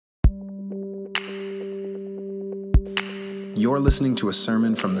You're listening to a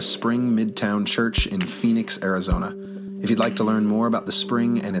sermon from the Spring Midtown Church in Phoenix, Arizona. If you'd like to learn more about the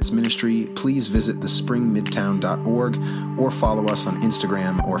Spring and its ministry, please visit thespringmidtown.org or follow us on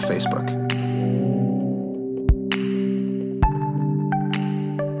Instagram or Facebook.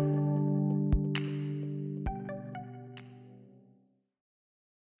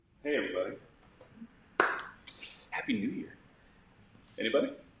 Hey everybody. Happy New Year.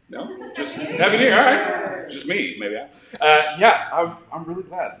 Anybody? No? Just Happy New Year, all right. Just me, maybe. I'm really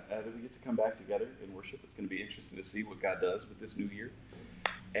glad that we get to come back together in worship. It's going to be interesting to see what God does with this new year.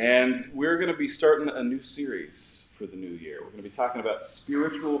 And we're going to be starting a new series for the new year. We're going to be talking about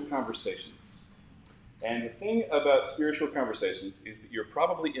spiritual conversations. And the thing about spiritual conversations is that you're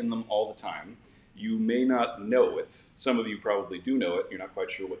probably in them all the time. You may not know it. Some of you probably do know it. You're not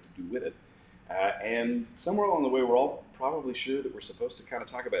quite sure what to do with it. And somewhere along the way, we're all probably sure that we're supposed to kind of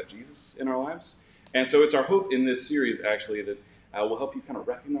talk about Jesus in our lives. And so it's our hope in this series, actually, that will help you kind of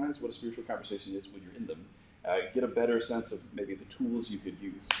recognize what a spiritual conversation is when you're in them, get a better sense of maybe the tools you could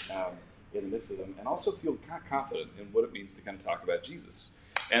use in the midst of them, and also feel kind of confident in what it means to kind of talk about Jesus.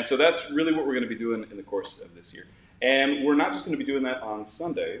 And so that's really what we're going to be doing in the course of this year. And we're not just going to be doing that on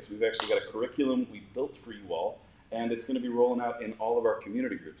Sundays. We've actually got a curriculum we built for you all, and it's going to be rolling out in all of our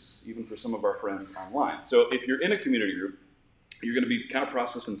community groups, even for some of our friends online. So if you're in a community group, you're going to be kind of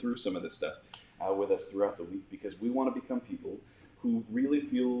processing through some of this stuff with us throughout the week, because we want to become people who really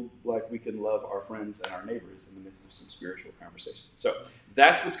feel like we can love our friends and our neighbors in the midst of some spiritual conversations. So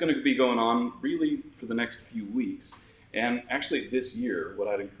that's what's going to be going on really for the next few weeks. And actually this year, what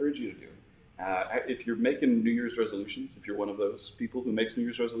I'd encourage you to do, if you're making New Year's resolutions, if you're one of those people who makes New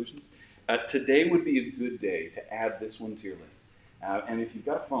Year's resolutions, today would be a good day to add this one to your list. And if you've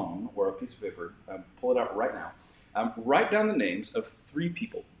got a phone or a piece of paper, pull it out right now. Write down the names of three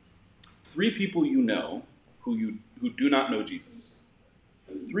people you know who do not know Jesus.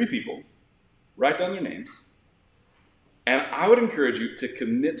 3 people. Write down their names. And I would encourage you to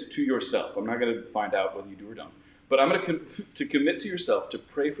commit to yourself. I'm not going to find out whether you do or don't. But I'm going to commit to yourself to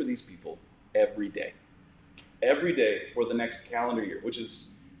pray for these people every day. Every day for the next calendar year, which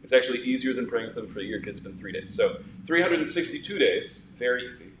is, it's actually easier than praying for them for a year because it's been 3 days. So 362 days, very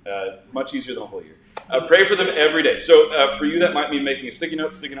easy, much easier than a whole year. Pray for them every day. So for you, that might mean making a sticky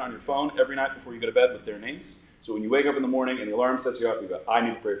note, sticking it on your phone every night before you go to bed with their names. So when you wake up in the morning and the alarm sets you off, you go, I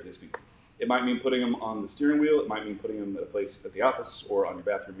need to pray for these people. It might mean putting them on the steering wheel. It might mean putting them at a place at the office or on your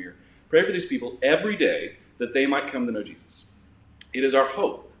bathroom mirror. Pray for these people every day that they might come to know Jesus. It is our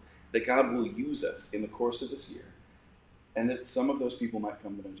hope that God will use us in the course of this year, and that some of those people might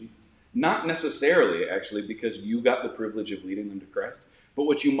come to know Jesus. Not necessarily, actually, because you got the privilege of leading them to Christ, but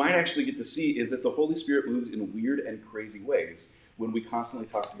what you might actually get to see is that the Holy Spirit moves in weird and crazy ways when we constantly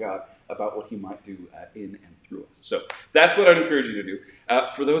talk to God about what he might do in and through us. So that's what I'd encourage you to do.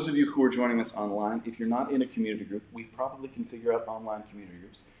 For those of you who are joining us online, if you're not in a community group, we probably can figure out online community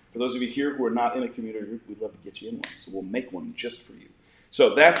groups. For those of you here who are not in a community group, we'd love to get you in one, so we'll make one just for you.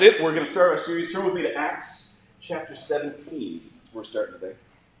 So that's it. We're going to start our series. Turn with me to Acts chapter 17. That's where we're starting today.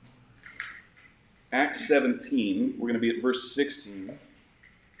 Acts 17. We're going to be at verse 16.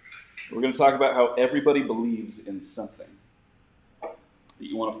 We're going to talk about how everybody believes in something. That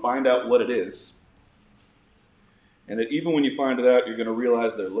you want to find out what it is. And that even when you find it out, you're going to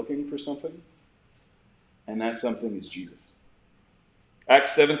realize they're looking for something. And that something is Jesus.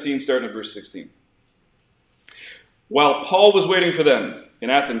 Acts 17, starting at verse 16. While Paul was waiting for them in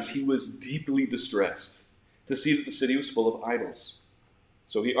Athens, he was deeply distressed to see that the city was full of idols.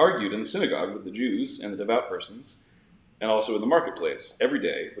 So he argued in the synagogue with the Jews and the devout persons, and also in the marketplace every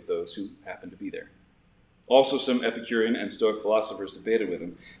day with those who happened to be there. Also some Epicurean and Stoic philosophers debated with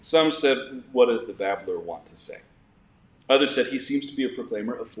him. Some said, what does the babbler want to say? Others said he seems to be a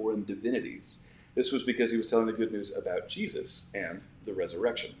proclaimer of foreign divinities. This was because he was telling the good news about Jesus and the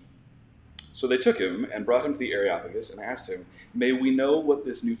resurrection. So they took him and brought him to the Areopagus and asked him, may we know what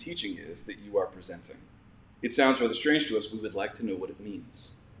this new teaching is that you are presenting? It sounds rather strange to us. We would like to know what it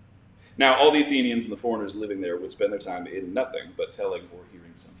means. Now, all the Athenians and the foreigners living there would spend their time in nothing but telling or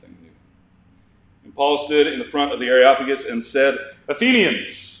hearing something new. And Paul stood in the front of the Areopagus and said,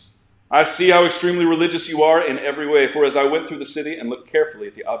 Athenians, I see how extremely religious you are in every way, for as I went through the city and looked carefully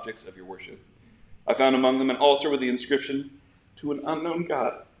at the objects of your worship, I found among them an altar with the inscription, to an unknown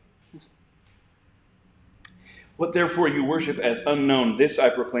God. What therefore you worship as unknown, this I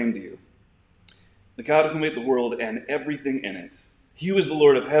proclaim to you. The God who made the world and everything in it, he who is the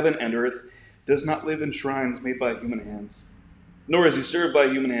Lord of heaven and earth, does not live in shrines made by human hands, nor is he served by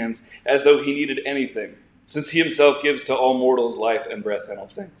human hands as though he needed anything, since he himself gives to all mortals life and breath and all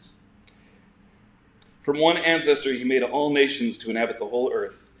things. From one ancestor he made all nations to inhabit the whole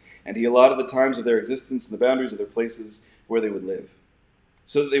earth, and he allotted the times of their existence and the boundaries of their places where they would live,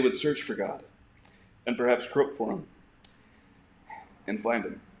 so that they would search for God, and perhaps grope for him, and find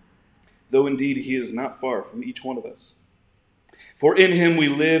him, though indeed he is not far from each one of us. For in him we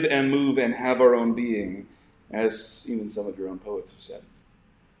live and move and have our own being, as even some of your own poets have said.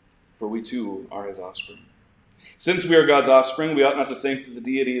 For we too are his offspring. Since we are God's offspring, we ought not to think that the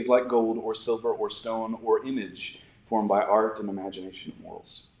deity is like gold or silver or stone or image formed by art and imagination of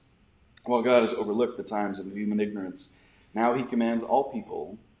mortals. While God has overlooked the times of human ignorance, now he commands all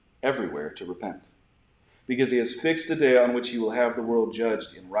people everywhere to repent, because he has fixed a day on which he will have the world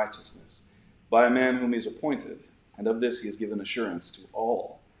judged in righteousness by a man whom he has appointed, and of this he has given assurance to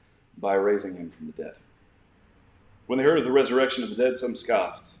all by raising him from the dead. When they heard of the resurrection of the dead, some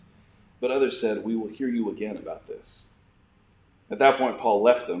scoffed, but others said, "We will hear you again about this." At that point Paul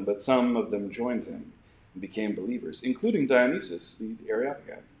left them, but some of them joined him and became believers, including Dionysius the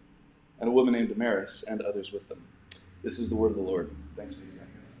Areopagite, and a woman named Damaris, and others with them. This is the word of the Lord. Thanks be to God.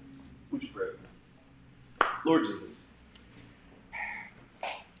 Would you pray? Lord Jesus,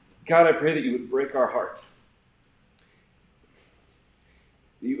 God, I pray that you would break our heart.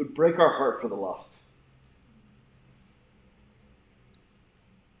 That you would break our heart for the lost.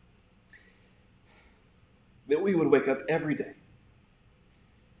 That we would wake up every day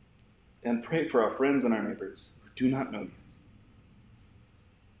and pray for our friends and our neighbors who do not know you.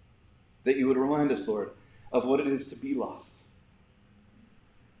 That you would remind us, Lord, of what it is to be lost.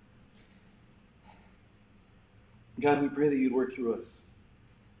 God, we pray that you'd work through us,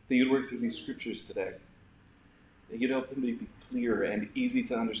 that you'd work through these scriptures today, that you'd help them to be clear and easy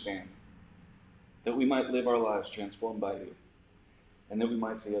to understand, that we might live our lives transformed by you, and that we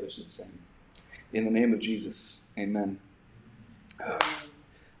might see others do the same. In the name of Jesus, amen.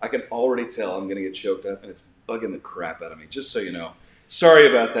 I can already tell I'm going to get choked up, and it's bugging the crap out of me, just so you know. Sorry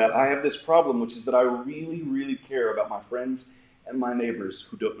about that. I have this problem, which is that I really, really care about my friends and my neighbors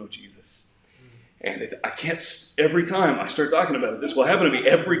who don't know Jesus. And I can't, every time I start talking about it, this will happen to me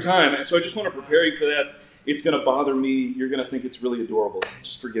every time. And so I just want to prepare you for that. It's going to bother me. You're going to think it's really adorable.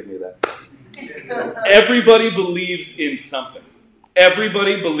 Just forgive me of that. Everybody believes in something.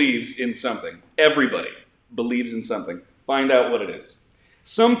 Everybody believes in something. Everybody believes in something. Find out what it is.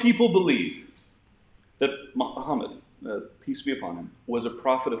 Some people believe that Muhammad, peace be upon him, was a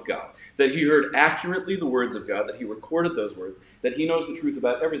prophet of God, that he heard accurately the words of God, that he recorded those words, that he knows the truth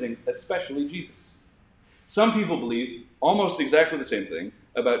about everything, especially Jesus. Some people believe almost exactly the same thing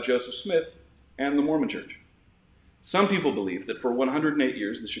about Joseph Smith and the Mormon Church. Some people believe that for 108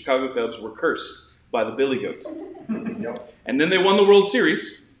 years, the Chicago Cubs were cursed by the Billy Goat. And then they won the World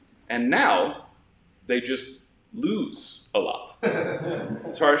Series, and now they just lose a lot.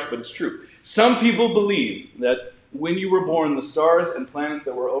 It's harsh, but it's true. Some people believe that when you were born, the stars and planets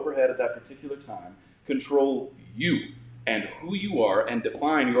that were overhead at that particular time control you and who you are and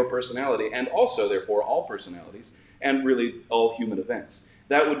define your personality, and also, therefore, all personalities and really all human events.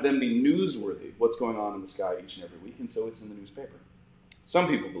 That would then be newsworthy, what's going on in the sky each and every week, and so it's in the newspaper. Some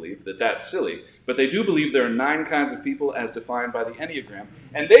people believe that that's silly, but they do believe there are 9 kinds of people as defined by the Enneagram,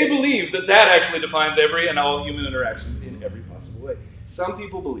 and they believe that that actually defines every and all human interactions in every possible way. Some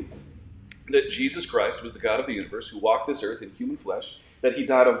people believe that Jesus Christ was the God of the universe who walked this earth in human flesh, that he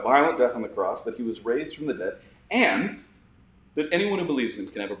died a violent death on the cross, that he was raised from the dead, and that anyone who believes in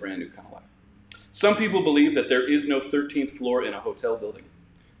him can have a brand new kind of life. Some people believe that there is no 13th floor in a hotel building.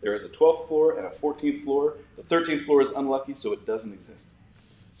 There is a 12th floor and a 14th floor. The 13th floor is unlucky, so it doesn't exist.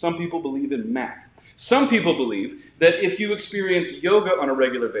 Some people believe in math. Some people believe that if you experience yoga on a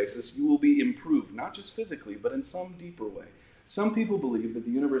regular basis, you will be improved, not just physically, but in some deeper way. Some people believe that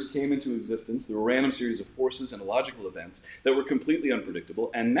the universe came into existence through a random series of forces and logical events that were completely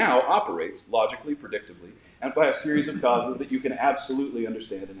unpredictable and now operates logically, predictably, and by a series of causes that you can absolutely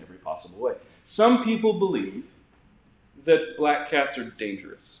understand in every possible way. Some people believe that black cats are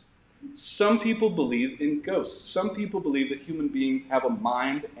dangerous. Some people believe in ghosts. Some people believe that human beings have a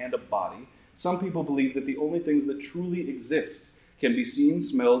mind and a body. Some people believe that the only things that truly exist can be seen,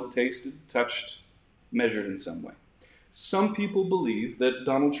 smelled, tasted, touched, measured in some way. Some people believe that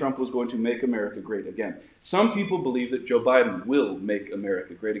Donald Trump was going to make America great again. Some people believe that Joe Biden will make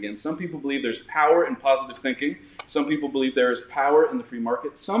America great again. Some people believe there's power in positive thinking. Some people believe there is power in the free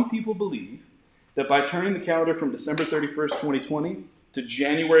market. Some people believe that by turning the calendar from December 31st, 2020 to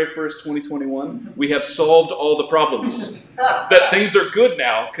January 1st, 2021, we have solved all the problems. That things are good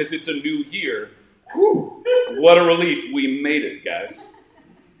now because it's a new year. Whew. What a relief. We made it, guys.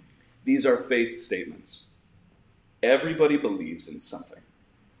 These are faith statements. Everybody believes in something.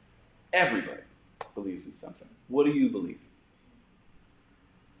 Everybody. believes in something. What do you believe?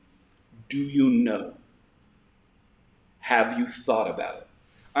 Do you know? Have you thought about it?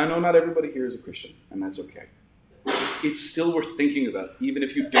 I know not everybody here is a Christian, and that's okay. It's still worth thinking about, even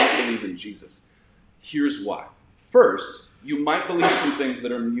if you don't believe in Jesus. Here's why. First, you might believe some things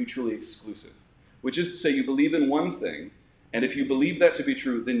that are mutually exclusive, which is to say you believe in one thing, and if you believe that to be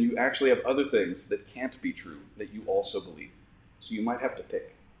true, then you actually have other things that can't be true that you also believe. So you might have to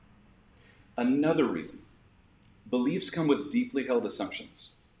pick. Another reason, beliefs come with deeply held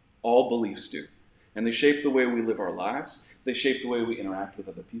assumptions. All beliefs do. And they shape the way we live our lives. They shape the way we interact with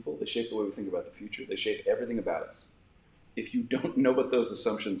other people. They shape the way we think about the future. They shape everything about us. If you don't know what those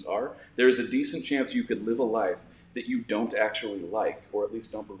assumptions are, there is a decent chance you could live a life that you don't actually like, or at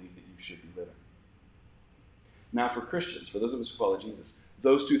least don't believe that you should be living. Now for Christians, for those of us who follow Jesus,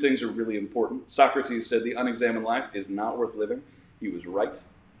 those two things are really important. Socrates said the unexamined life is not worth living. He was right.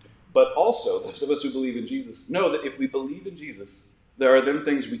 But also, those of us who believe in Jesus know that if we believe in Jesus, there are then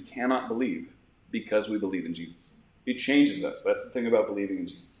things we cannot believe because we believe in Jesus. It changes us. That's the thing about believing in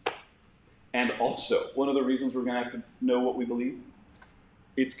Jesus. And also, one of the reasons we're going to have to know what we believe,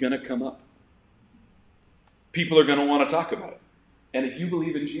 it's going to come up. People are going to want to talk about it. And if you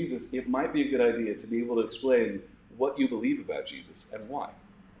believe in Jesus, it might be a good idea to be able to explain what you believe about Jesus and why.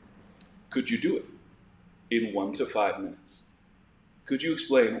 Could you do it in 1 to 5 minutes? Could you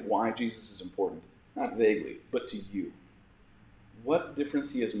explain why Jesus is important? Not vaguely, but to you. What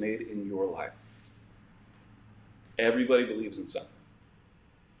difference he has made in your life? Everybody believes in something.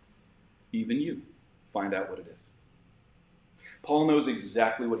 Even you. Find out what it is. Paul knows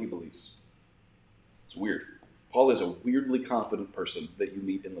exactly what he believes. It's weird. Paul is a weirdly confident person that you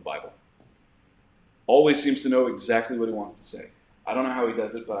meet in the Bible. Always seems to know exactly what he wants to say. I don't know how he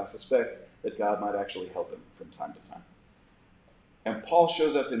does it, but I suspect that God might actually help him from time to time. And Paul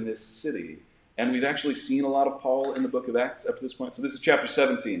shows up in this city, and we've actually seen a lot of Paul in the book of Acts up to this point. So this is chapter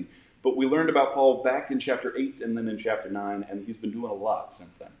 17, but we learned about Paul back in chapter 8 and then in chapter 9, and he's been doing a lot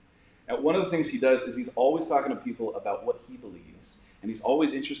since then. And one of the things he does is he's always talking to people about what he believes, and he's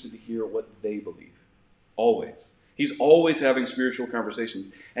always interested to hear what they believe. Always. He's always having spiritual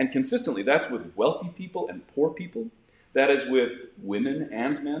conversations, and consistently, that's with wealthy people and poor people. That is with women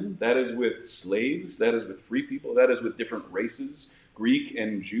and men. That is with slaves. That is with free people. That is with different races, Greek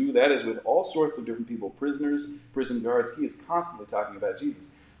and Jew. That is with all sorts of different people, prisoners, prison guards. He is constantly talking about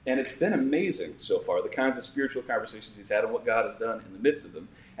Jesus. And it's been amazing so far, the kinds of spiritual conversations he's had and what God has done in the midst of them.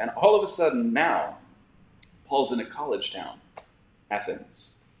 And all of a sudden now, Paul's in a college town,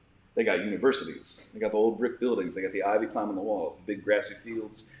 Athens. They got universities. They got the old brick buildings. They got the ivy climbing the walls, the big grassy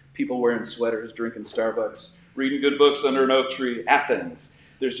fields, people wearing sweaters, drinking Starbucks, reading good books under an oak tree. Athens.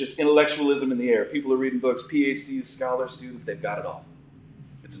 There's just intellectualism in the air. People are reading books, PhDs, scholars, students. They've got it all.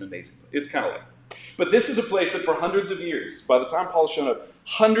 It's an amazing place. It's kind of like. But this is a place that for hundreds of years, by the time Paul's shown up,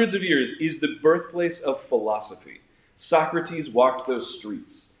 hundreds of years, is the birthplace of philosophy. Socrates walked those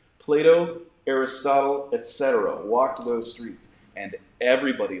streets. Plato, Aristotle, etc. walked those streets. And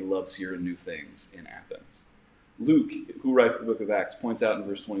everybody loves hearing new things in Athens. Luke, who writes the book of Acts, points out in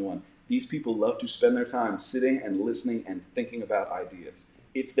verse 21, these people love to spend their time sitting and listening and thinking about ideas.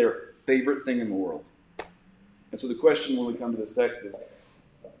 It's their favorite thing in the world. And so the question when we come to this text is,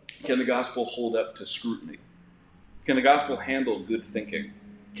 can the gospel hold up to scrutiny? Can the gospel handle good thinking?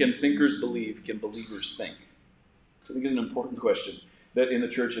 Can thinkers believe? Can believers think? I think it's an important question that in the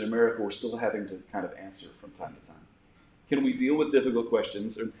church in America we're still having to kind of answer from time to time. Can we deal with difficult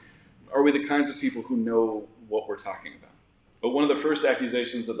questions? Or are we the kinds of people who know what we're talking about? But one of the first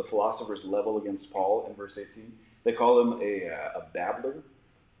accusations that the philosophers level against Paul in verse 18, they call him a babbler,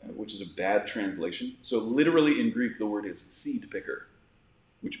 which is a bad translation. So literally in Greek, the word is seed picker,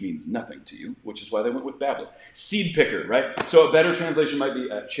 which means nothing to you, which is why they went with babbler. Seed picker, right? So a better translation might be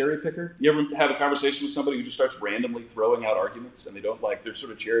a cherry picker. You ever have a conversation with somebody who just starts randomly throwing out arguments and they're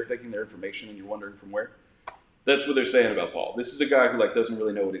sort of cherry picking their information and you're wondering from where? That's what they're saying about Paul. This is a guy who doesn't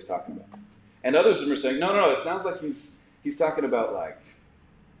really know what he's talking about. And others of them are saying, no, it sounds like he's talking about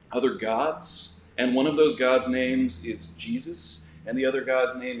other gods, and one of those gods' names is Jesus, and the other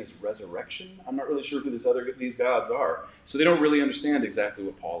god's name is resurrection. I'm not really sure who these gods are. So they don't really understand exactly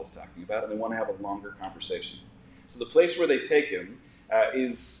what Paul is talking about, and they want to have a longer conversation. So the place where they take him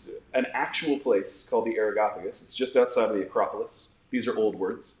is an actual place called the Areopagus. It's just outside of the Acropolis. These are old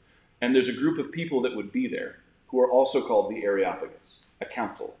words. And there's a group of people that would be there who are also called the Areopagus, a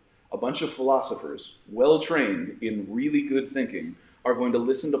council. A bunch of philosophers, well-trained in really good thinking, are going to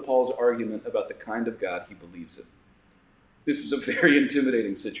listen to Paul's argument about the kind of God he believes in. This is a very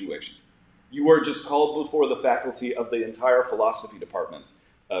intimidating situation. You are just called before the faculty of the entire philosophy department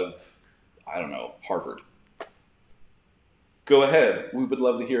of I don't know, Harvard. Go ahead. We would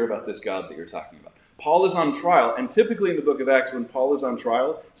love to hear about this God that you're talking about. Paul is on trial, and typically in the book of Acts, when Paul is on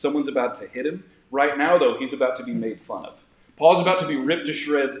trial, someone's about to hit him. Right now, though, he's about to be made fun of. Paul's about to be ripped to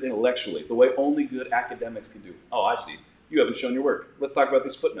shreds intellectually, the way only good academics can do. Oh, I see. You haven't shown your work. Let's talk about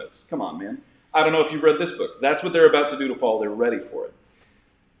these footnotes. Come on, man. I don't know if you've read this book. That's what they're about to do to Paul. They're ready for it.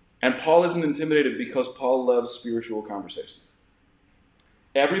 And Paul isn't intimidated because Paul loves spiritual conversations.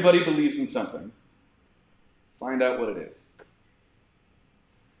 Everybody believes in something. Find out what it is.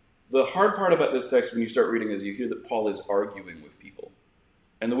 The hard part about this text when you start reading is you hear that Paul is arguing with people.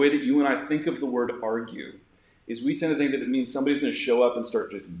 And the way that you and I think of the word argue is we tend to think that it means somebody's going to show up and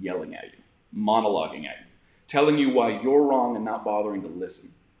start just yelling at you, monologuing at you, telling you why you're wrong and not bothering to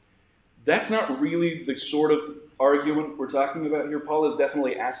listen. That's not really the sort of argument we're talking about here. Paul is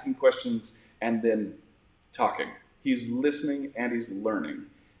definitely asking questions and then talking. He's listening and he's learning.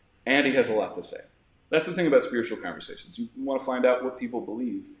 And he has a lot to say. That's the thing about spiritual conversations. You want to find out what people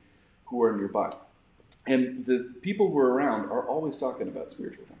believe who are nearby. And the people who are around are always talking about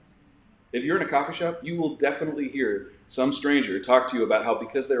spiritual things. If you're in a coffee shop, you will definitely hear some stranger talk to you about how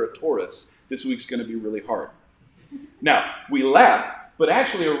because they're a Taurus, this week's going to be really hard. Now, we laugh, but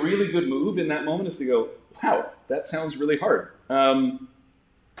actually a really good move in that moment is to go, wow, that sounds really hard.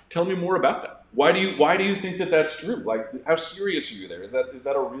 Tell me more about that. Why do you think that that's true? Like, how serious are you there? Is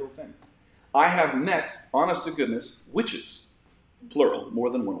that a real thing? I have met, honest to goodness, witches, plural, more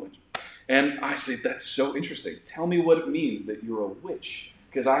than one witch. And I say, that's so interesting. Tell me what it means that you're a witch.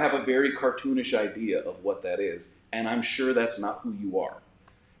 Because I have a very cartoonish idea of what that is, and I'm sure that's not who you are.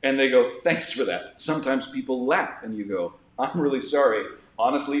 And they go, thanks for that. Sometimes people laugh, and you go, I'm really sorry.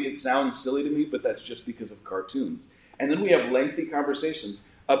 Honestly, it sounds silly to me, but that's just because of cartoons. And then we have lengthy conversations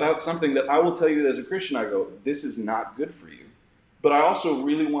about something that I will tell you that as a Christian, I go, this is not good for you. But I also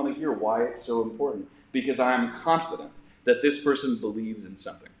really want to hear why it's so important, because I'm confident that this person believes in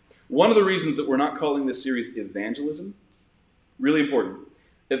something. One of the reasons that we're not calling this series evangelism, really important.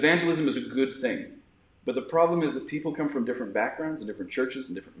 Evangelism is a good thing, but the problem is that people come from different backgrounds and different churches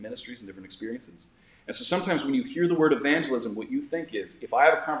and different ministries and different experiences. And so sometimes when you hear the word evangelism, what you think is, if I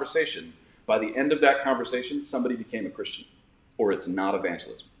have a conversation, by the end of that conversation, somebody became a Christian, or it's not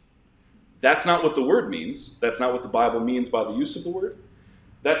evangelism. That's not what the word means. That's not what the Bible means by the use of the word.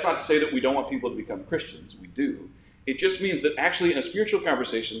 That's not to say that we don't want people to become Christians. We do. It just means that actually in a spiritual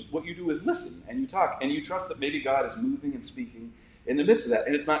conversation, what you do is listen and you talk and you trust that maybe God is moving and speaking in the midst of that.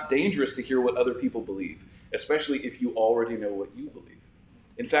 And it's not dangerous to hear what other people believe, especially if you already know what you believe.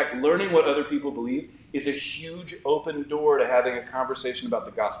 In fact, learning what other people believe is a huge open door to having a conversation about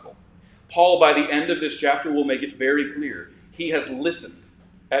the gospel. Paul, by the end of this chapter, will make it very clear. He has listened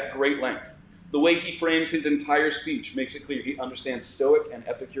at great length. The way he frames his entire speech makes it clear he understands Stoic and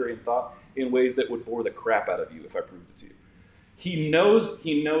Epicurean thought in ways that would bore the crap out of you if I proved it to you. He knows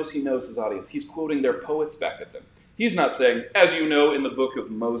his audience. He's quoting their poets back at them. He's not saying, as you know in the book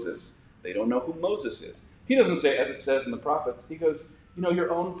of Moses, they don't know who Moses is. He doesn't say, as it says in the prophets. He goes,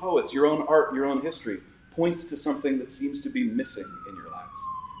 your own poets, your own art, your own history points to something that seems to be missing in your lives.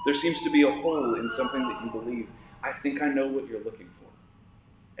 There seems to be a hole in something that you believe. I think I know what you're looking for.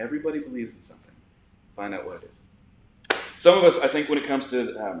 Everybody believes in something. Find out what it is. Some of us, I think, when it comes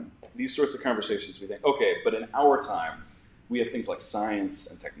to these sorts of conversations, we think, okay, but in our time, we have things like science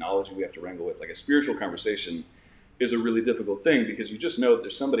and technology we have to wrangle with. Like a spiritual conversation is a really difficult thing because you just know that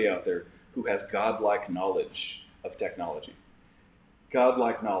there's somebody out there who has godlike knowledge of technology,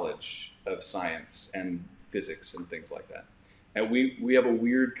 godlike knowledge of science and physics and things like that. And we have a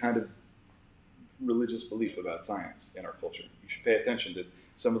weird kind of religious belief about science in our culture. You should pay attention to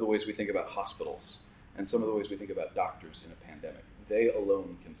some of the ways we think about hospitals and some of the ways we think about doctors in a pandemic. They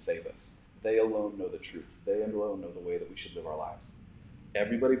alone can save us. They alone know the truth. They alone know the way that we should live our lives.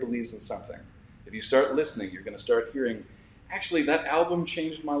 Everybody believes in something. If you start listening, you're going to start hearing, actually, that album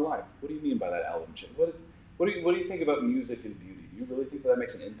changed my life. What do you mean by that album change? What do you think about music and beauty? Do you really think that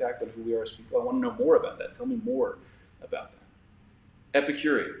makes an impact on who we are as people? I want to know more about that. Tell me more about that.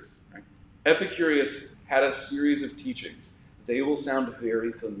 Epicurus, right? Epicurus had a series of teachings. They will sound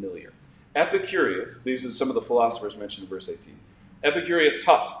very familiar. Epicurus, these are some of the philosophers mentioned in verse 18. Epicurus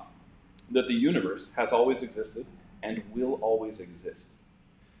taught that the universe has always existed and will always exist.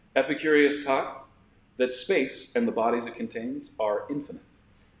 Epicurus taught that space and the bodies it contains are infinite.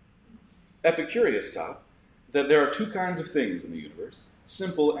 Epicurus taught that there are two kinds of things in the universe,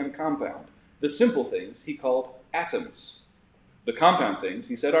 simple and compound. The simple things he called atoms. The compound things,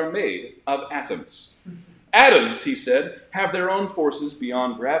 he said, are made of atoms. Atoms, he said, have their own forces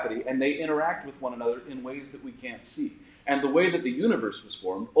beyond gravity, and they interact with one another in ways that we can't see. And the way that the universe was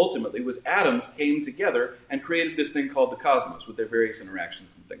formed, ultimately, was atoms came together and created this thing called the cosmos with their various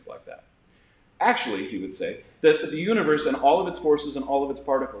interactions and things like that. Actually, he would say, that the universe and all of its forces and all of its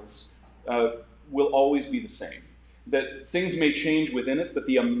particles will always be the same. That things may change within it, but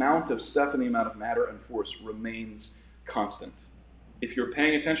the amount of stuff and the amount of matter and force remains constant. If you're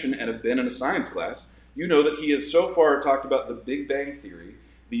paying attention and have been in a science class, you know that he has so far talked about the Big Bang Theory,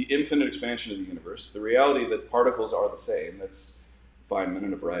 the infinite expansion of the universe, the reality that particles are the same. That's Feynman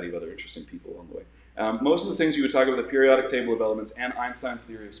and a variety of other interesting people along the way. Most of the things you would talk about, the periodic table of elements and Einstein's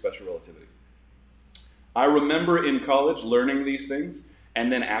theory of special relativity. I remember in college learning these things,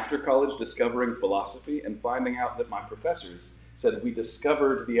 and then after college discovering philosophy and finding out that my professors said we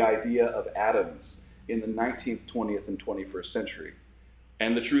discovered the idea of atoms in the 19th, 20th, and 21st century.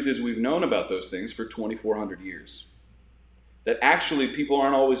 And the truth is we've known about those things for 2,400 years. That actually people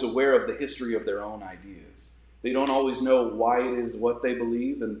aren't always aware of the history of their own ideas. They don't always know why it is what they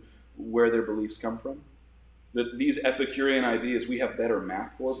believe and where their beliefs come from. That these Epicurean ideas we have better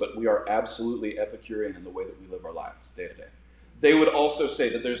math for, but we are absolutely Epicurean in the way that we live our lives day to day. They would also say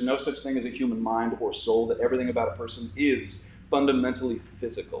that there's no such thing as a human mind or soul, that everything about a person is fundamentally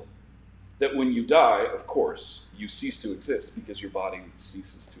physical. That when you die, of course, you cease to exist because your body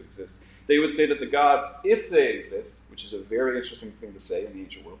ceases to exist. They would say that the gods, if they exist, which is a very interesting thing to say in the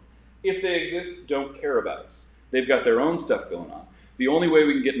ancient world, if they exist, don't care about us. They've got their own stuff going on. The only way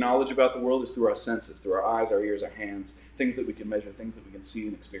we can get knowledge about the world is through our senses, through our eyes, our ears, our hands, things that we can measure, things that we can see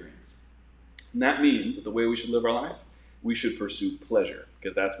and experience. And that means that the way we should live our life, we should pursue pleasure,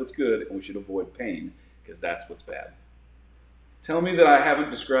 because that's what's good, and we should avoid pain, because that's what's bad. Tell me that I haven't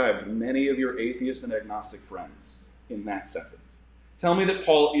described many of your atheist and agnostic friends in that sentence. Tell me that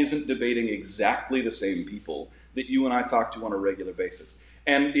Paul isn't debating exactly the same people that you and I talk to on a regular basis.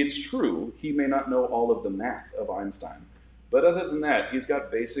 And it's true, he may not know all of the math of Einstein. But other than that, he's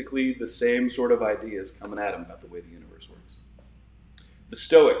got basically the same sort of ideas coming at him about the way the universe works. The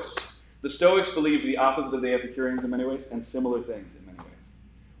Stoics. The Stoics believed the opposite of the Epicureans in many ways, and similar things in many ways.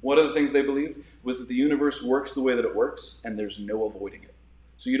 One of the things they believed was that the universe works the way that it works, and there's no avoiding it.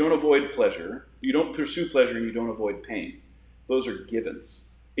 So you don't avoid pleasure, you don't pursue pleasure, and you don't avoid pain. Those are givens.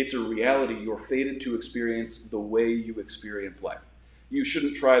 It's a reality you're fated to experience the way you experience life. You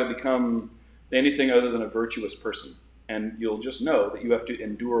shouldn't try to become anything other than a virtuous person, and you'll just know that you have to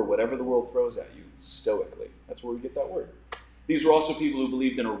endure whatever the world throws at you stoically. That's where we get that word. These were also people who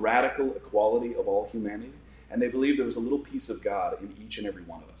believed in a radical equality of all humanity, and they believed there was a little piece of God in each and every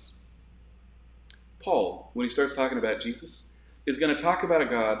one of us. Paul, when he starts talking about Jesus, is going to talk about a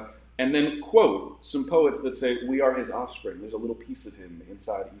God and then quote some poets that say, we are his offspring. There's a little piece of him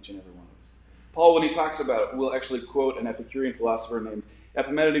inside each and every one of us. Paul, when he talks about it, will actually quote an Epicurean philosopher named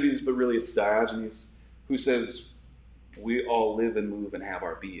Epimenides, but really it's Diogenes, who says, we all live and move and have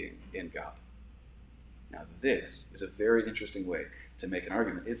our being in God. Now this is a very interesting way to make an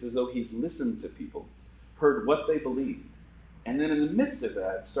argument. It's as though he's listened to people, heard what they believed, and then in the midst of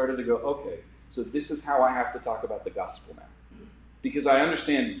that started to go, okay, so this is how I have to talk about the gospel now. Because I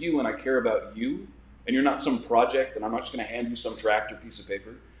understand you and I care about you, and you're not some project, and I'm not just going to hand you some tract or piece of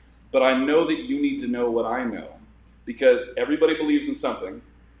paper, but I know that you need to know what I know, because everybody believes in something,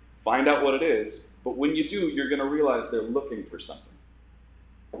 find out what it is, but when you do, you're going to realize they're looking for something.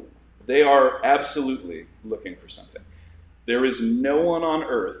 They are absolutely looking for something. There is no one on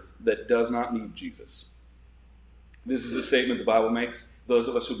earth that does not need Jesus. This is a statement the Bible makes. Those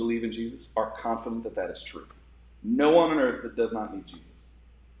of us who believe in Jesus are confident that that is true. No one on earth that does not need Jesus.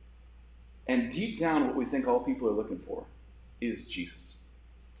 And deep down, what we think all people are looking for is Jesus.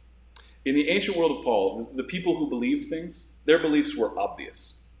 In the ancient world of Paul, the people who believed things, their beliefs were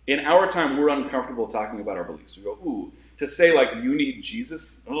obvious. In our time, we're uncomfortable talking about our beliefs. We go, ooh, to say like you need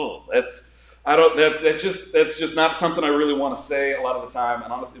Jesus, oh, that's just not something I really want to say a lot of the time.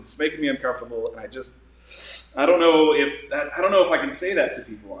 And honestly, it's making me uncomfortable. And I don't know if I can say that to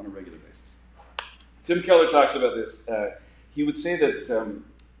people on a regular basis. Tim Keller talks about this. He would say that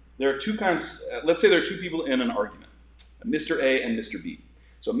there are two kinds. Let's say there are two people in an argument, Mr. A and Mr. B.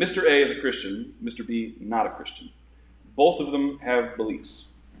 So Mr. A is a Christian, Mr. B not a Christian. Both of them have beliefs.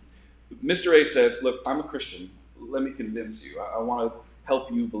 Mr. A says, look, I'm a Christian. Let me convince you. I want to help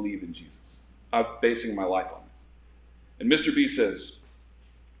you believe in Jesus. I'm basing my life on this. And Mr. B says,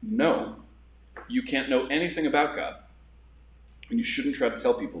 no, you can't know anything about God. And you shouldn't try to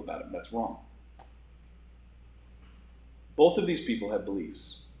tell people about him. That's wrong. Both of these people have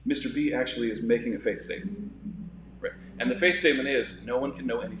beliefs. Mr. B actually is making a faith statement. Right? And the faith statement is, no one can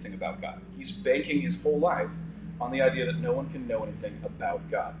know anything about God. He's banking his whole life on the idea that no one can know anything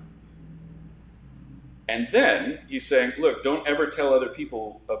about God. And then he's saying, look, don't ever tell other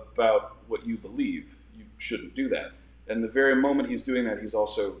people about what you believe. You shouldn't do that. And the very moment he's doing that, he's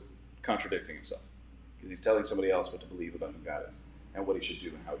also contradicting himself, because he's telling somebody else what to believe about who God is and what he should do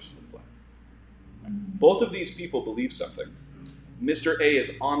and how he should live his life. Both of these people believe something. Mr. A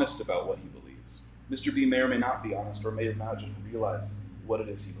is honest about what he believes. Mr. B may or may not be honest, or may not just realize what it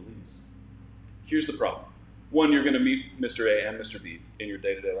is he believes. Here's the problem. One, you're going to meet Mr. A and Mr. B in your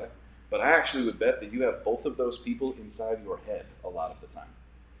day-to-day life, but I actually would bet that you have both of those people inside your head a lot of the time.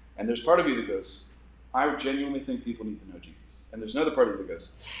 And there's part of you that goes, I genuinely think people need to know Jesus. And there's another part of you that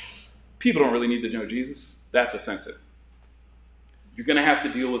goes, people don't really need to know Jesus. That's offensive. You're going to have to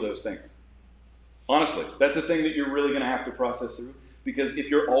deal with those things. Honestly, that's a thing that you're really going to have to process through, because if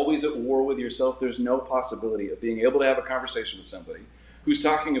you're always at war with yourself, there's no possibility of being able to have a conversation with somebody who's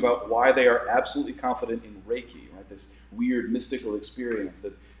talking about why they are absolutely confident in Reiki, right? This weird mystical experience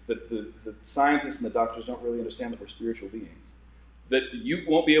that the scientists and the doctors don't really understand, that we're spiritual beings. That you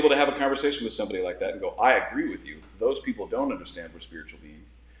won't be able to have a conversation with somebody like that and go, I agree with you. Those people don't understand we're spiritual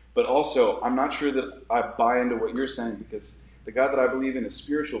beings. But also, I'm not sure that I buy into what you're saying, because the God that I believe in is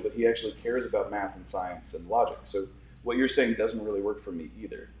spiritual, but he actually cares about math and science and logic. So what you're saying doesn't really work for me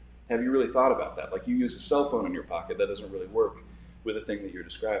either. Have you really thought about that? Like, you use a cell phone in your pocket, that doesn't really work with the thing that you're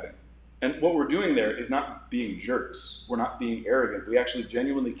describing. And what we're doing there is not being jerks. We're not being arrogant. We actually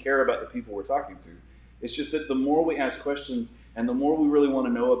genuinely care about the people we're talking to. It's just that the more we ask questions and the more we really want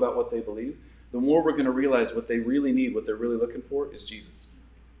to know about what they believe, the more we're going to realize what they really need, what they're really looking for, is Jesus.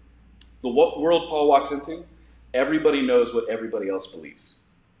 The world Paul walks into, everybody knows what everybody else believes.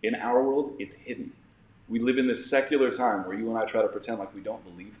 In our world, it's hidden. We live in this secular time where you and I try to pretend like we don't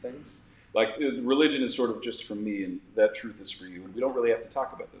believe things. Like, religion is sort of just for me, and that truth is for you, and we don't really have to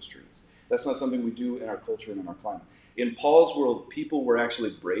talk about those truths. That's not something we do in our culture and in our climate. In Paul's world, people were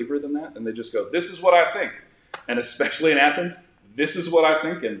actually braver than that, and they just go, this is what I think. And especially in Athens, this is what I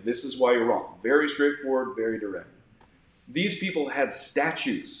think, and this is why you're wrong. Very straightforward, very direct. These people had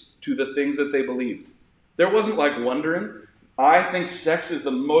statues to the things that they believed. There wasn't like wondering, I think sex is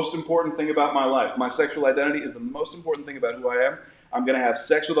the most important thing about my life. My sexual identity is the most important thing about who I am. I'm going to have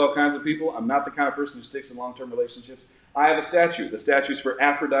sex with all kinds of people. I'm not the kind of person who sticks in long-term relationships. I have a statue. The statue's for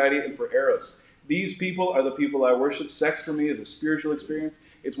Aphrodite and for Eros. These people are the people I worship. Sex for me is a spiritual experience.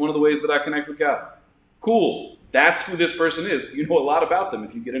 It's one of the ways that I connect with God. Cool. That's who this person is. You know a lot about them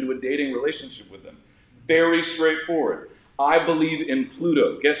if you get into a dating relationship with them. Very straightforward. I believe in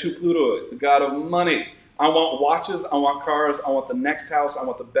Pluto. Guess who Pluto is? The god of money. I want watches. I want cars. I want the next house. I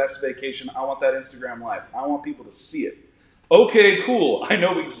want the best vacation. I want that Instagram life. I want people to see it. Okay, cool. I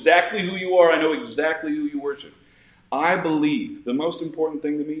know exactly who you are. I know exactly who you worship. I believe the most important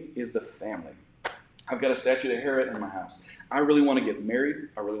thing to me is the family. I've got a statue of Hera in my house. I really want to get married.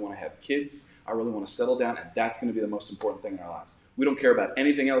 I really want to have kids. I really want to settle down, and that's going to be the most important thing in our lives. We don't care about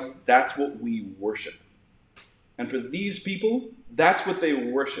anything else. That's what we worship. And for these people, that's what they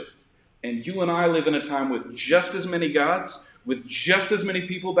worshiped. And you and I live in a time with just as many gods, with just as many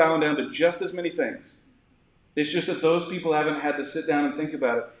people bowing down to just as many things. It's just that those people haven't had to sit down and think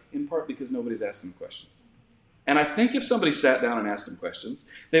about it, in part because nobody's asking them questions. And I think if somebody sat down and asked them questions,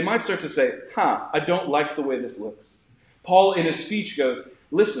 they might start to say, I don't like the way this looks. Paul, in his speech, goes,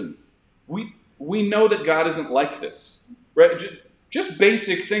 listen, we know that God isn't like this. Right? Just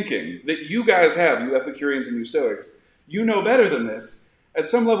basic thinking that you guys have, you Epicureans and you Stoics, you know better than this. At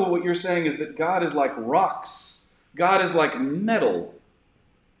some level, what you're saying is that God is like rocks. God is like metal.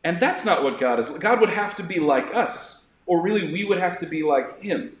 And that's not what God is. God would have to be like us. Or really, we would have to be like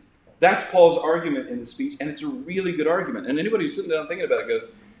him. That's Paul's argument in the speech, and it's a really good argument. And anybody who's sitting down thinking about it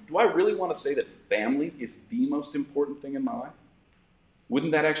goes, do I really want to say that family is the most important thing in my life?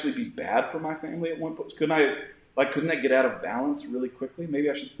 Wouldn't that actually be bad for my family at one point? Couldn't I get out of balance really quickly? Maybe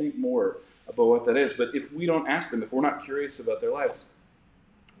I should think more about what that is. But if we don't ask them, if we're not curious about their lives,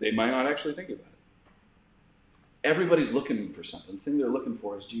 they might not actually think about it. Everybody's looking for something. The thing they're looking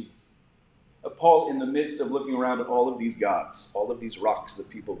for is Jesus. Paul, in the midst of looking around at all of these gods, all of these rocks that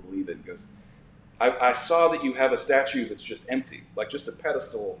people believe in, goes, I saw that you have a statue that's just empty, like just a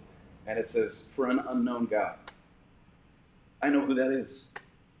pedestal, and it says, for an unknown God. I know who that is.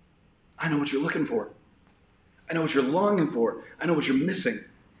 I know what you're looking for. I know what you're longing for. I know what you're missing.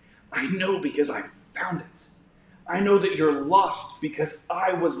 I know because I found it. I know that you're lost because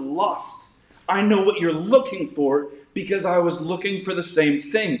I was lost. I know what you're looking for because I was looking for the same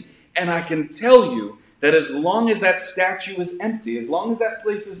thing. And I can tell you that as long as that statue is empty, as long as that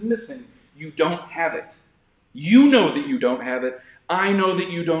place is missing, you don't have it. You know that you don't have it. I know that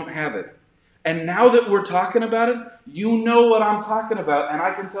you don't have it. And now that we're talking about it, you know what I'm talking about. And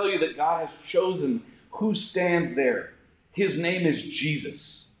I can tell you that God has chosen Who stands there? His name is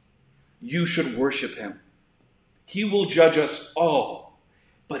Jesus. You should worship him. He will judge us all,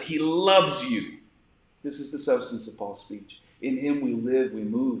 but he loves you. This is the substance of Paul's speech. In him we live, we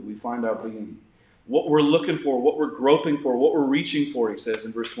move, we find our being. What we're looking for, what we're groping for, what we're reaching for, he says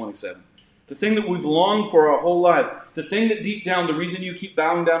in verse 27. The thing that we've longed for our whole lives, the thing that deep down, the reason you keep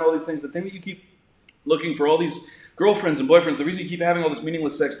bowing down all these things, the thing that you keep looking for all these girlfriends and boyfriends, the reason you keep having all this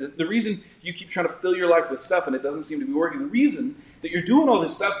meaningless sex, the reason you keep trying to fill your life with stuff and it doesn't seem to be working, the reason that you're doing all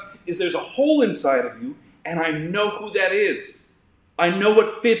this stuff is there's a hole inside of you, and I know who that is. I know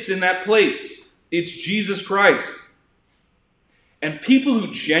what fits in that place. It's Jesus Christ. And people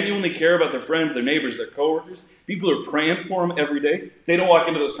who genuinely care about their friends, their neighbors, their coworkers, people who are praying for them every day, they don't walk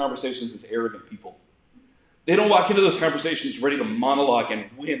into those conversations as arrogant people. They don't walk into those conversations ready to monologue and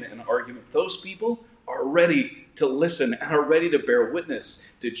win an argument. Those people are ready to listen and are ready to bear witness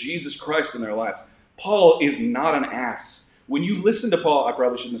to Jesus Christ in their lives. Paul is not an ass. When you listen to Paul, I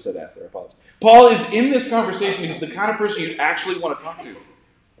probably shouldn't have said ass there, I apologize. Paul is in this conversation. He's the kind of person you'd actually want to talk to.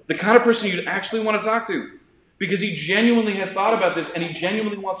 The kind of person you'd actually want to talk to. Because he genuinely has thought about this and he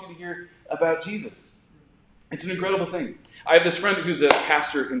genuinely wants you to hear about Jesus. It's an incredible thing. I have this friend who's a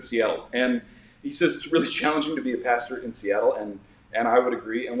pastor in Seattle, and he says it's really challenging to be a pastor in Seattle, and I would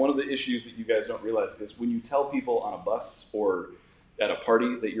agree. And one of the issues that you guys don't realize is when you tell people on a bus or at a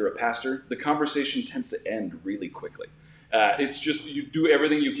party that you're a pastor, the conversation tends to end really quickly. It's just you do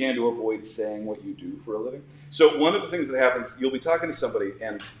everything you can to avoid saying what you do for a living. So one of the things that happens, you'll be talking to somebody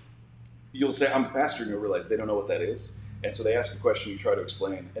and you'll say, I'm a pastor, and you'll realize they don't know what that is. And so they ask a question, you try to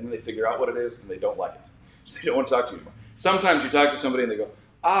explain, and then they figure out what it is, and they don't like it. So they don't want to talk to you anymore. Sometimes you talk to somebody, and they go,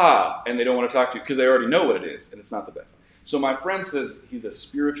 and they don't want to talk to you because they already know what it is, and it's not the best. So my friend says he's a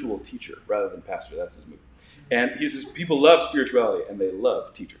spiritual teacher rather than pastor. That's his move. And he says people love spirituality, and they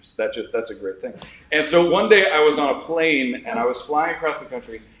love teachers. That's a great thing. And so one day I was on a plane, and I was flying across the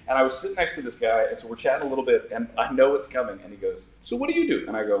country, and I was sitting next to this guy, and so we're chatting a little bit, and I know it's coming. And he goes, so what do you do?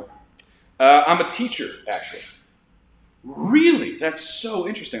 And I go, I'm a teacher, actually. Really? That's so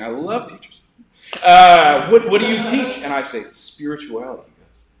interesting. I love teachers. What do you teach? And I say, spirituality. He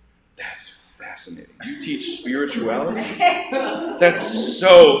goes, that's fascinating. You teach spirituality? That's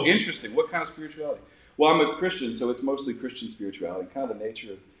so interesting. What kind of spirituality? Well, I'm a Christian, so it's mostly Christian spirituality, kind of the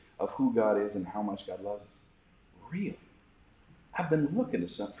nature of who God is and how much God loves us. Really? I've been looking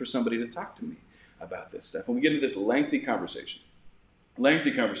for somebody to talk to me about this stuff. And we get into this lengthy conversation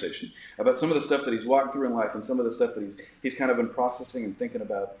about some of the stuff that he's walked through in life and some of the stuff that he's kind of been processing and thinking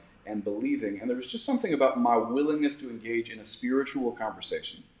about and believing. And there was just something about my willingness to engage in a spiritual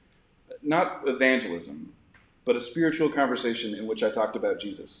conversation. Not evangelism, but a spiritual conversation in which I talked about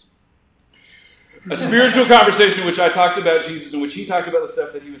Jesus. A spiritual conversation in which I talked about Jesus, in which he talked about the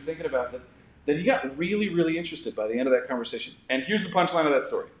stuff that he was thinking about, that he got really, really interested by the end of that conversation. And here's the punchline of that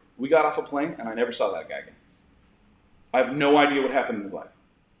story. We got off a plane, and I never saw that guy again. I have no idea what happened in his life.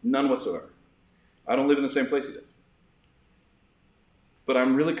 None whatsoever. I don't live in the same place he does. But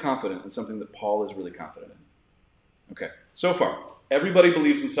I'm really confident in something that Paul is really confident in. Okay, so far, everybody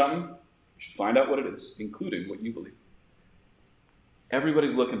believes in something. You should find out what it is, including what you believe.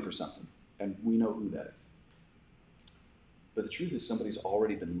 Everybody's looking for something, and we know who that is. But the truth is somebody's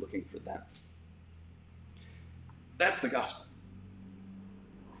already been looking for that. That's the gospel.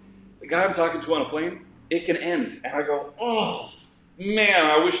 The guy I'm talking to on a plane, it can end. And I go, oh, man,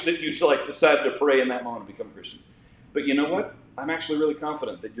 I wish that you decided to pray in that moment and become a Christian. But you know what? I'm actually really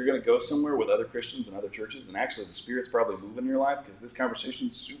confident that you're going to go somewhere with other Christians and other churches, and actually the Spirit's probably moving in your life because this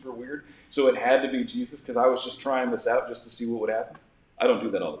conversation's super weird. So it had to be Jesus because I was just trying this out just to see what would happen. I don't do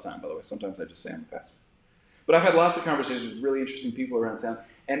that all the time, by the way. Sometimes I just say I'm a pastor. But I've had lots of conversations with really interesting people around town.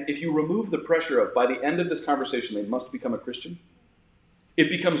 And if you remove the pressure of, by the end of this conversation, they must become a Christian, it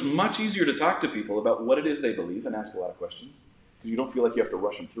becomes much easier to talk to people about what it is they believe and ask a lot of questions because you don't feel like you have to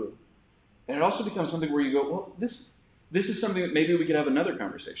rush them through. And it also becomes something where you go, well, this is something that maybe we could have another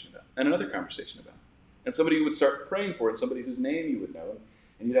conversation about and another conversation about. And somebody you would start praying for and somebody whose name you would know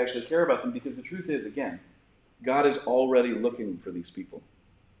and you'd actually care about them because the truth is, again, God is already looking for these people.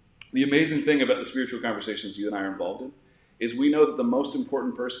 The amazing thing about the spiritual conversations you and I are involved in is we know that the most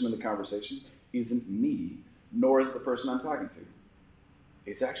important person in the conversation isn't me, nor is the person I'm talking to.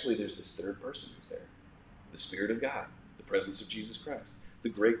 It's actually, there's this third person who's there. The Spirit of God, the presence of Jesus Christ, the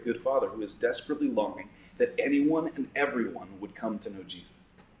great good Father who is desperately longing that anyone and everyone would come to know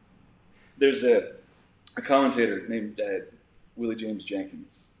Jesus. There's a commentator named Willie James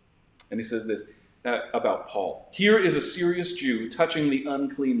Jenkins, and he says this about Paul. Here is a serious Jew touching the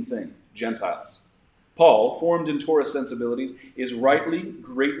unclean thing, Gentiles. Paul, formed in Torah sensibilities, is rightly,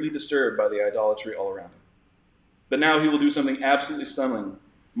 greatly disturbed by the idolatry all around him. But now he will do something absolutely stunning,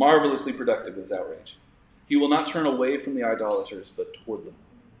 marvelously productive with his outrage. He will not turn away from the idolaters, but toward them.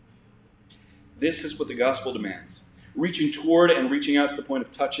 This is what the gospel demands, reaching toward and reaching out to the point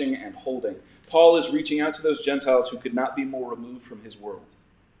of touching and holding. Paul is reaching out to those Gentiles who could not be more removed from his world.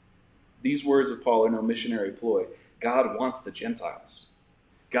 These words of Paul are no missionary ploy. God wants the Gentiles.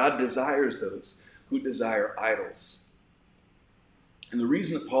 God desires those who desire idols. And the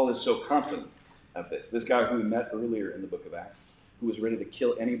reason that Paul is so confident of this guy who we met earlier in the book of Acts, who was ready to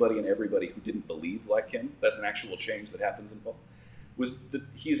kill anybody and everybody who didn't believe like him, that's an actual change that happens in Paul, was that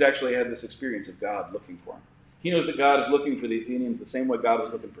he's actually had this experience of God looking for him. He knows that God is looking for the Athenians the same way God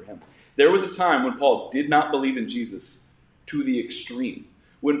was looking for him. There was a time when Paul did not believe in Jesus to the extreme,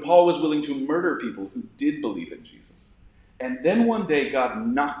 when Paul was willing to murder people who did believe in Jesus. And then one day God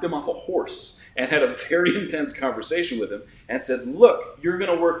knocked him off a horse and had a very intense conversation with him and said, look, you're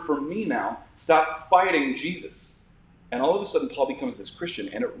going to work for me now. Stop fighting Jesus. And all of a sudden Paul becomes this Christian,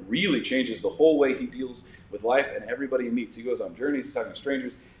 and it really changes the whole way he deals with life and everybody he meets. He goes on journeys, he's talking to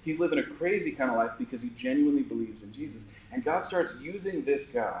strangers. He's living a crazy kind of life because he genuinely believes in Jesus. And God starts using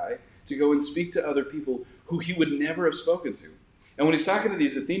this guy to go and speak to other people who he would never have spoken to. And when he's talking to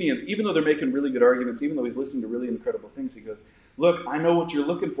these Athenians, even though they're making really good arguments, even though he's listening to really incredible things, he goes, look, I know what you're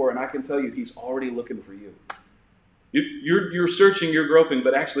looking for, and I can tell you he's already looking for you. You're searching, you're groping,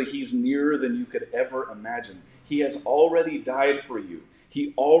 but actually he's nearer than you could ever imagine. He has already died for you.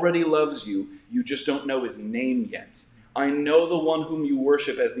 He already loves you. You just don't know his name yet. I know the one whom you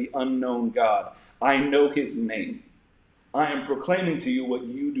worship as the unknown God. I know his name. I am proclaiming to you what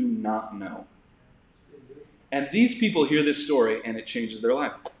you do not know. And these people hear this story, and it changes their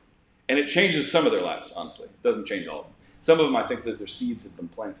life. And it changes some of their lives, honestly. It doesn't change all of them. Some of them, I think that their seeds have been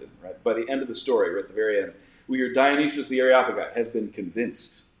planted. Right? By the end of the story, right at the very end, we hear Dionysius the Areopagite has been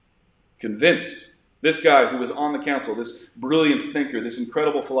convinced. Convinced. This guy who was on the council, this brilliant thinker, this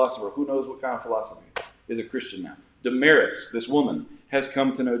incredible philosopher, who knows what kind of philosophy, is a Christian now. Damaris, this woman, has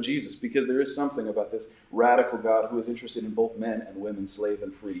come to know Jesus because there is something about this radical God who is interested in both men and women, slave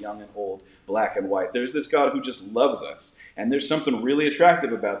and free, young and old, black and white. There's this God who just loves us. And there's something really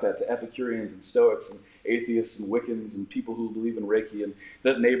attractive about that to Epicureans and Stoics and atheists and Wiccans and people who believe in Reiki and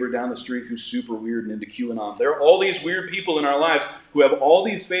that neighbor down the street who's super weird and into QAnon. There are all these weird people in our lives who have all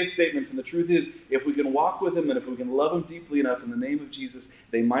these faith statements, and the truth is, if we can walk with them and if we can love them deeply enough in the name of Jesus,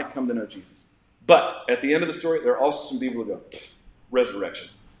 they might come to know Jesus. But at the end of the story, there are also some people who go, resurrection.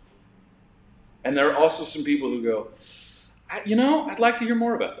 And there are also some people who go, I'd like to hear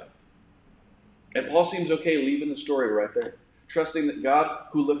more about that. And Paul seems okay leaving the story right there, trusting that God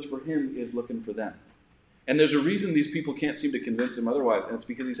who looked for him is looking for them. And there's a reason these people can't seem to convince him otherwise, and it's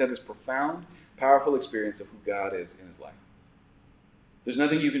because he's had this profound, powerful experience of who God is in his life. There's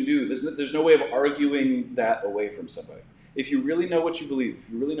nothing you can do. There's no way of arguing that away from somebody. If you really know what you believe, if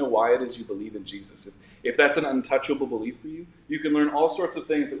you really know why it is you believe in Jesus, if that's an untouchable belief for you, you can learn all sorts of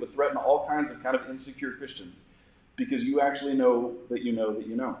things that would threaten all kinds of kind of insecure Christians because you actually know that you know that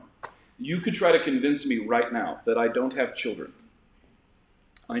you know. You could try to convince me right now that I don't have children.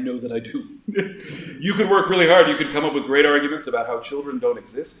 I know that I do. You could work really hard. You could come up with great arguments about how children don't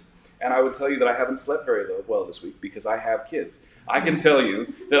exist. And I would tell you that I haven't slept very well this week because I have kids. I can tell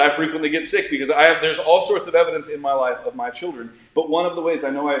you that I frequently get sick because there's all sorts of evidence in my life of my children. But one of the ways I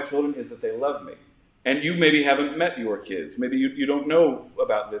know I have children is that they love me. And you maybe haven't met your kids. Maybe you don't know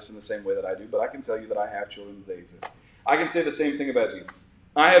about this in the same way that I do, but I can tell you that I have children, that they exist. I can say the same thing about Jesus.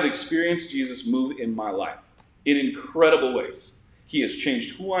 I have experienced Jesus move in my life in incredible ways. He has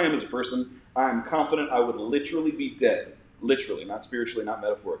changed who I am as a person. I am confident I would literally be dead. Literally, not spiritually, not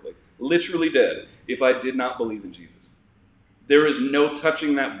metaphorically. Literally dead if I did not believe in Jesus. There is no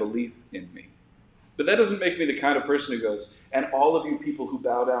touching that belief in me. But that doesn't make me the kind of person who goes, and all of you people who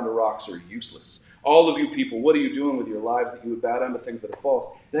bow down to rocks are useless. All of you people, what are you doing with your lives that you would bow down to things that are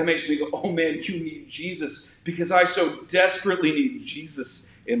false? That makes me go, oh man, you need Jesus because I so desperately need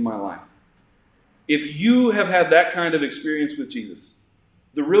Jesus in my life. If you have had that kind of experience with Jesus,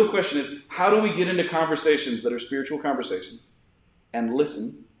 the real question is, how do we get into conversations that are spiritual conversations and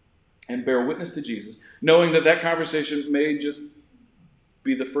listen and bear witness to Jesus, knowing that that conversation may just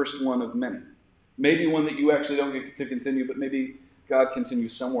be the first one of many? Maybe one that you actually don't get to continue, but maybe God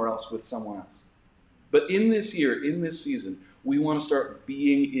continues somewhere else with someone else. But in this year, in this season, we want to start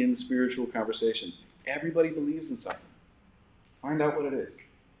being in spiritual conversations. Everybody believes in something. Find out what it is.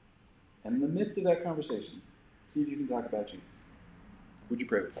 And in the midst of that conversation, see if you can talk about Jesus. Would you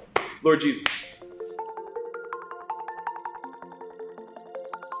pray with me? Lord Jesus,